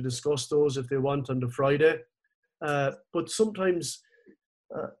opportunity to discuss those if they want on the Friday. But sometimes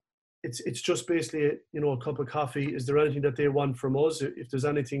it's just basically a cup of coffee. Is there anything that they want from us? If there's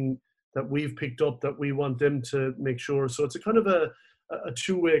anything that we've picked up that we want them to make sure. So it's a kind of a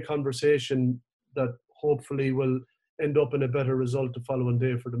two-way conversation that hopefully will end up in a better result the following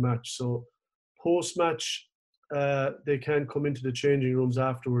day for the match. So post-match, they can come into the changing rooms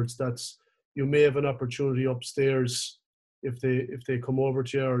afterwards. You may have an opportunity upstairs if they come over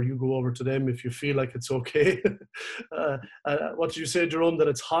to you, or you go over to them if you feel like it's okay. What did you say, Jerome, that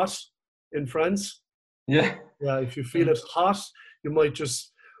it's hot in France? Yeah. Yeah, if you feel it's hot, you might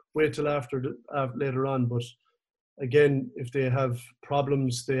just wait till after later on. But again, if they have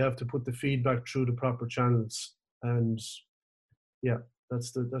problems, they have to put the feedback through the proper channels. And yeah,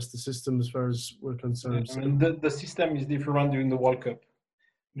 that's the system as far as we're concerned. I mean, the system is different during the World Cup.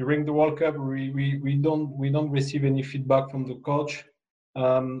 During the World Cup, we don't receive any feedback from the coach.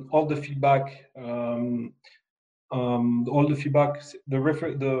 All the feedback, the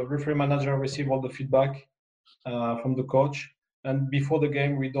referee manager receive all the feedback from the coach. And before the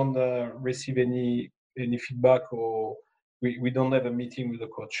game, we don't receive any feedback, or we don't have a meeting with the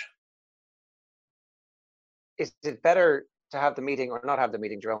coach. Is it better to have the meeting or not have the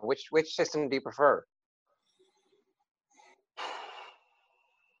meeting, Jerome? Which system do you prefer?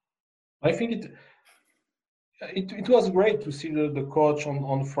 I think it was great to see the coach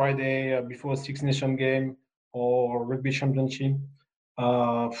on Friday before a Six Nation game or rugby championship.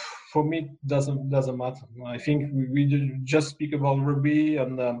 For me, it doesn't matter. I think we just speak about rugby,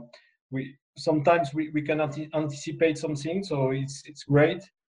 and sometimes we cannot anticipate something, so it's great.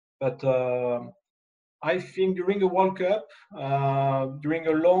 But I think during a World Cup, during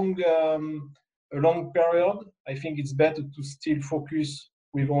a long period, I think it's better to still focus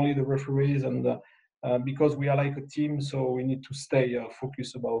with only the referees, and because we are like a team, so we need to stay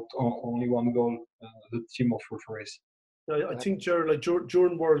focused about only one goal, the team of referees. I think, Ger, like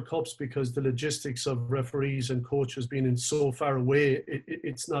during World Cups, because the logistics of referees and coaches being in so far away,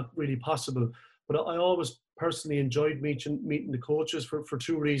 it's not really possible. But I always personally enjoyed meeting the coaches for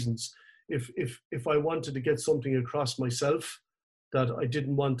two reasons. If I wanted to get something across myself that I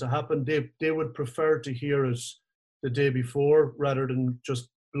didn't want to happen, they would prefer to hear it the day before rather than just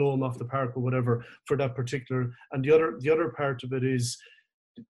blow them off the park or whatever for that particular. And the other part of it is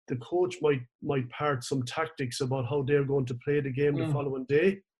the coach might part some tactics about how they're going to play the game the following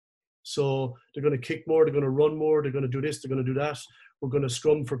day. So they're going to kick more, they're going to run more, they're going to do this, they're going to do that. We're going to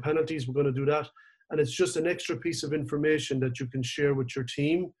scrum for penalties, we're going to do that. And it's just an extra piece of information that you can share with your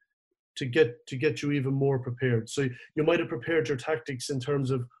team to get you even more prepared. So you might have prepared your tactics in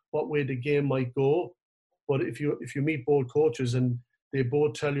terms of what way the game might go, but if you meet both coaches and they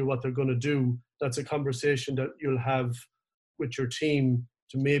both tell you what they're going to do, that's a conversation that you'll have with your team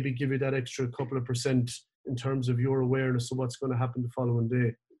to maybe give you that extra couple of % in terms of your awareness of what's going to happen the following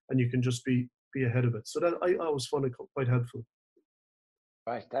day, and you can just be ahead of it. So that I always find it quite helpful.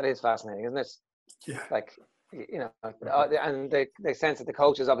 Right, that is fascinating, isn't it? Yeah. Like, you know, and they sense that the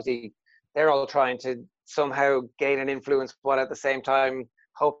coaches, obviously, they're all trying to somehow gain an influence, but at the same time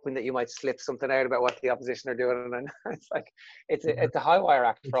hoping that you might slip something out about what the opposition are doing. And it's like it's a high wire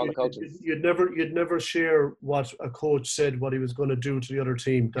act for all the coaches. You'd never share what a coach said what he was going to do to the other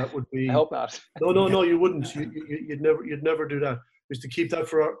team. That would be. I hope not. No, you wouldn't. You'd never do that. We used to keep that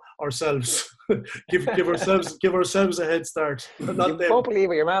for ourselves. give ourselves a head start. Not you them. won't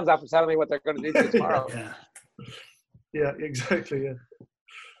believe it. Your man's after telling me what they're going to do to you tomorrow. Yeah, exactly. Yeah.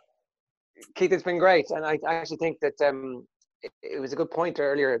 Keith, it's been great, and I actually think that it was a good point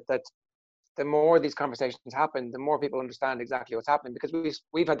earlier that the more these conversations happen, the more people understand exactly what's happening, because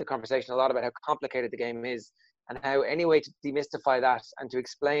we've had the conversation a lot about how complicated the game is and how any way to demystify that and to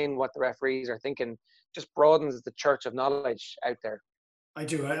explain what the referees are thinking just broadens the church of knowledge out there. I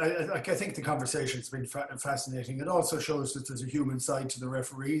do. I think the conversation's been fascinating. It also shows that there's a human side to the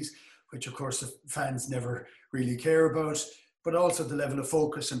referees, which of course the fans never really care about. But also the level of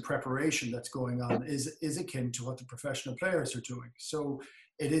focus and preparation that's going on is akin to what the professional players are doing. So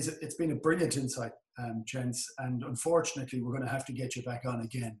it's been a brilliant insight, gents. And unfortunately, we're going to have to get you back on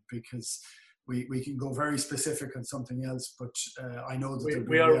again because we can go very specific on something else. But I know that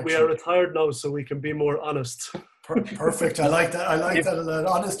we are retired now, so we can be more honest. Perfect. I like that. I like that a lot.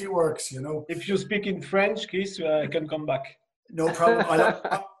 Honesty works, you know. If you speak in French, Keith, I can come back. No problem.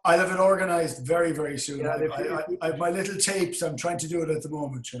 I'll have it organised very, very soon. Yeah, I have my little tapes. I'm trying to do it at the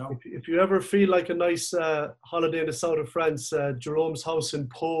moment, you know. If you ever feel like a nice holiday in the south of France, Jerome's house in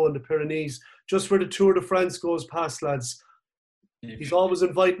Pau in the Pyrenees, just where the Tour de France goes past, lads. He's always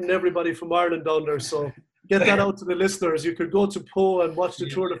inviting everybody from Ireland down there, so get that out to the listeners. You could go to Pau and watch the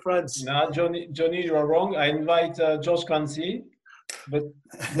Tour de France. No, Johnny, you are wrong. I invite George Clancy,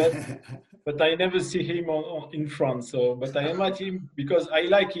 but I never see him in France. So, but I invite him because I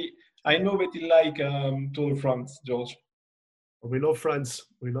know that he like Tour de France, George. We love France.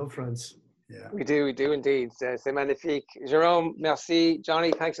 Yeah, we do indeed. C'est magnifique. Jerome, merci.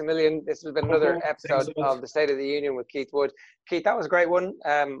 Johnny, thanks a million. This has been another episode of the State of the Union with Keith Wood. Keith, that was a great one.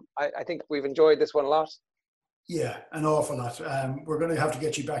 I think we've enjoyed this one a lot. Yeah, an awful lot. We're going to have to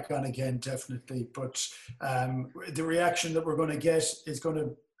get you back on again, definitely. But the reaction that we're going to get is going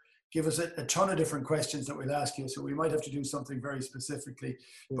to give us a ton of different questions that we'll ask you. So we might have to do something very specifically.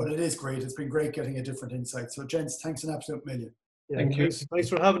 But it is great. It's been great getting a different insight. So, gents, thanks an absolute million. Yeah, Thank you. Thanks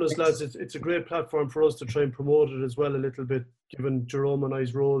for having us, lads. It's a great platform for us to try and promote it as well a little bit, given Jerome and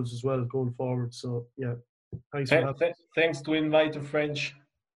I's roles as well going forward. So, yeah, thanks for having us. Thanks to invite the French.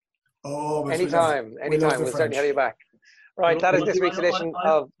 Oh, anytime. We'll certainly have you back. Right, that is this week's edition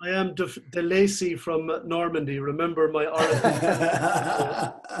of... I am the Lacey from Normandy. Remember my origin.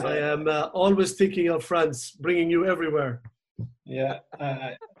 I am always thinking of France, bringing you everywhere. Yeah,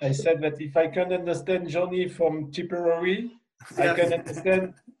 I said that if I can understand Johnny from Tipperary, I can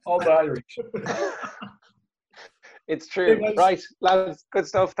understand all the Irish. It's true. Hey, right, lads, good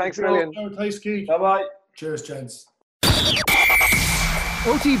stuff. Thanks a million. Thanks, Keith. Bye-bye. Cheers, gents.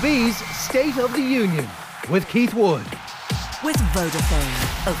 OTB's State of the Union with Keith Wood. With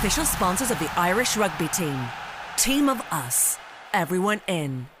Vodafone, official sponsors of the Irish rugby team. Team of us. Everyone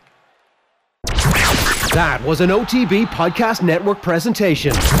in. That was an OTB Podcast Network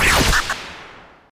presentation.